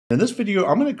In this video,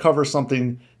 I'm going to cover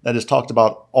something that is talked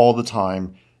about all the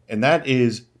time, and that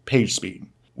is page speed.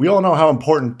 We all know how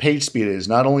important page speed is,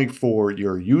 not only for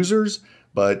your users,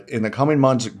 but in the coming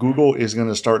months, Google is going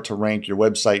to start to rank your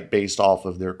website based off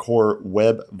of their core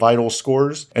web vital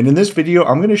scores. And in this video,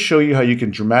 I'm going to show you how you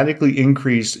can dramatically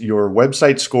increase your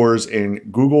website scores in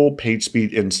Google Page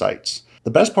Speed Insights. The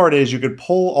best part is you could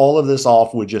pull all of this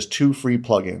off with just 2 free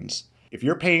plugins. If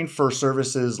you're paying for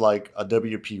services like a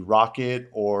WP Rocket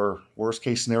or worst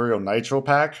case scenario Nitro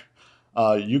Pack,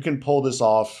 you can pull this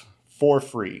off for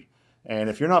free. And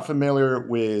if you're not familiar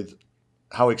with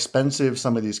how expensive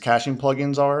some of these caching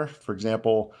plugins are, for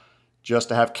example, just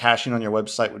to have caching on your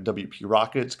website with WP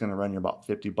Rocket, it's going to run you about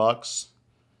 50 bucks.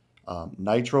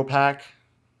 Nitro Pack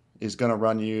is going to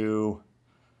run you,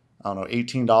 I don't know,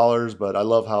 $18, but I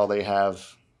love how they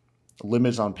have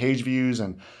limits on page views.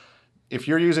 And if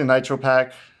you're using Nitro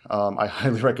Pack, I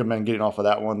highly recommend getting off of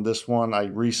that one. This one, I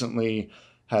recently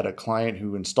had a client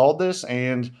who installed this,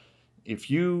 and if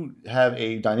you have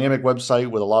a dynamic website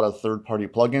with a lot of third-party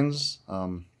plugins,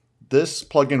 this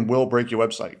plugin will break your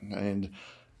website. And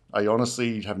I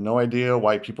honestly have no idea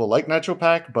why people like Nitro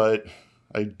Pack, but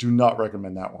I do not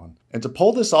recommend that one. And to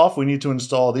pull this off, we need to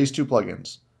install these 2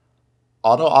 plugins,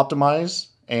 Auto Optimize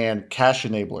and Cache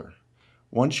Enabler.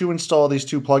 Once you install these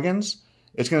 2 plugins,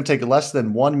 it's going to take less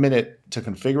than 1 minute to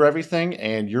configure everything,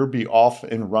 and you'll be off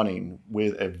and running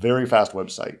with a very fast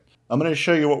website. I'm going to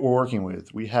show you what we're working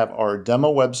with. We have our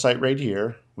demo website right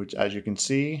here, which, as you can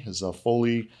see, is a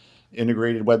fully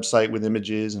integrated website with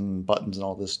images and buttons and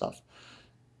all this stuff.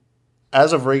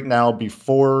 As of right now,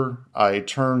 before I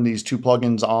turn these 2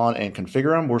 plugins on and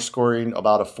configure them, we're scoring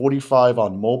about a 45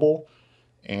 on mobile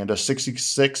and a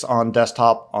 66 on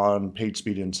desktop on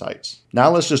PageSpeed Insights.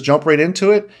 Now let's just jump right into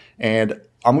it, and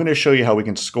I'm going to show you how we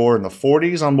can score in the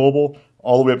 40s on mobile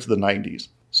all the way up to the 90s.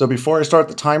 So before I start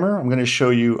the timer, I'm going to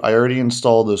show you, I already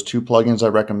installed those 2 plugins I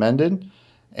recommended,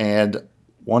 and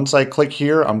once I click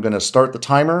here, I'm going to start the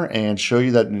timer and show you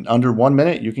that in under 1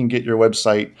 minute, you can get your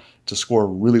website to score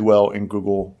really well in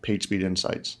Google PageSpeed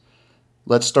Insights.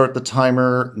 Let's start the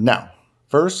timer now.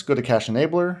 First, go to Cache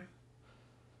Enabler.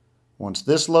 Once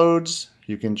this loads,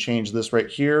 you can change this right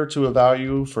here to a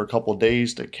value for a couple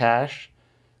days to cache.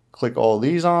 Click all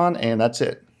these on, and that's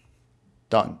it.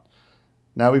 Done.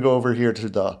 Now we go over here to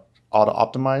the Auto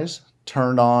Optimize,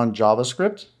 turn on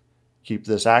JavaScript, keep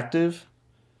this active,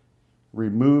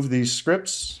 remove these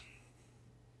scripts,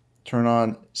 turn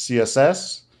on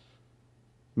CSS,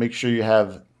 make sure you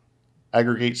have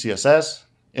aggregate CSS,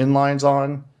 inlines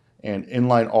on, and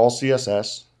inline all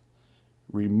CSS,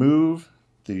 remove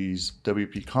these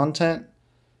WP content,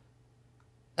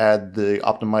 add the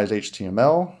optimized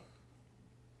HTML,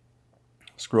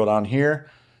 scroll down here.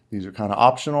 These are kind of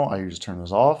optional. I usually turn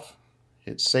those off.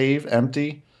 Hit save,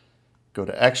 empty, go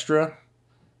to extra.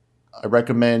 I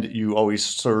recommend you always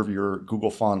serve your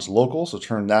Google Fonts local, so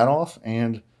turn that off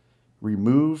and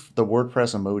remove the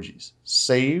WordPress emojis.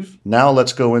 Save. Now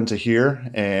let's go into here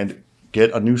and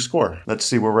get a new score. Let's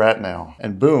see where we're at now.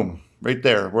 And boom, right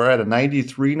there. We're at a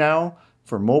 93 now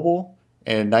for mobile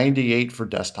and 98 for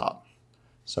desktop.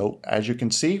 So as you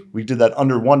can see, we did that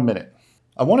under 1 minute.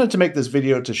 I wanted to make this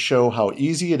video to show how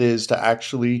easy it is to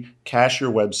actually cache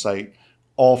your website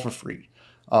all for free.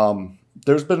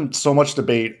 There's been so much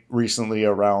debate recently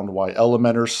around why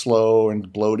Elementor is slow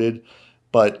and bloated,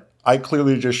 but I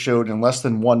clearly just showed in less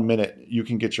than 1 minute you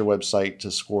can get your website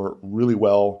to score really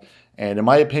well. And in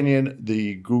my opinion,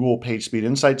 the Google PageSpeed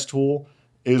Insights tool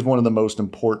is one of the most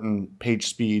important page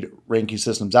speed ranking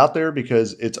systems out there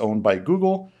because it's owned by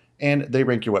Google and they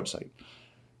rank your website.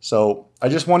 So I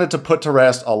just wanted to put to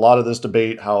rest a lot of this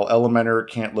debate, how Elementor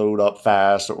can't load up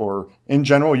fast, or in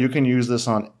general, you can use this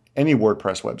on any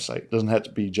WordPress website. It doesn't have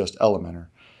to be just Elementor.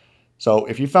 So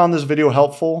if you found this video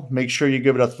helpful, make sure you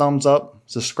give it a thumbs up,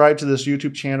 subscribe to this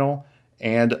YouTube channel,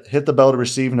 and hit the bell to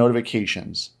receive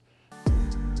notifications.